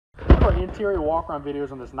more interior walk-around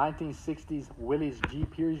videos on this 1960s WILLYS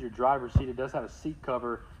Jeep. Here's your driver's seat. It does have a seat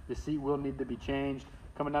cover. The seat will need to be changed.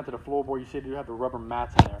 Coming down to the floorboard, you see it do have the rubber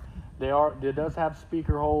mats in there. It does have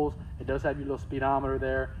speaker holes. It does have your little speedometer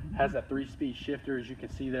there. It has that 3-speed shifter, as you can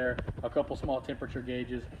see there. A couple small temperature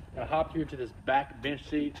gauges. And I hop here to this back bench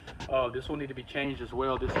seat. This will need to be changed as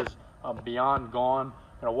well. This is beyond gone.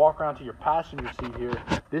 I'm gonna walk around to your passenger seat here.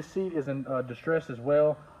 This seat is in distress as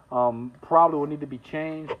well. Probably will need to be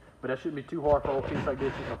changed, but that shouldn't be too hard for a piece like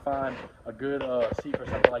this. You can find a good seat for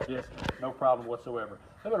something like this, no problem whatsoever.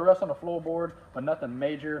 A little bit of rust on the floorboard, but nothing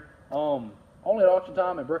major. Only at auction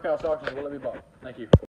time and Brickhouse Auctions will let me buy. Thank you.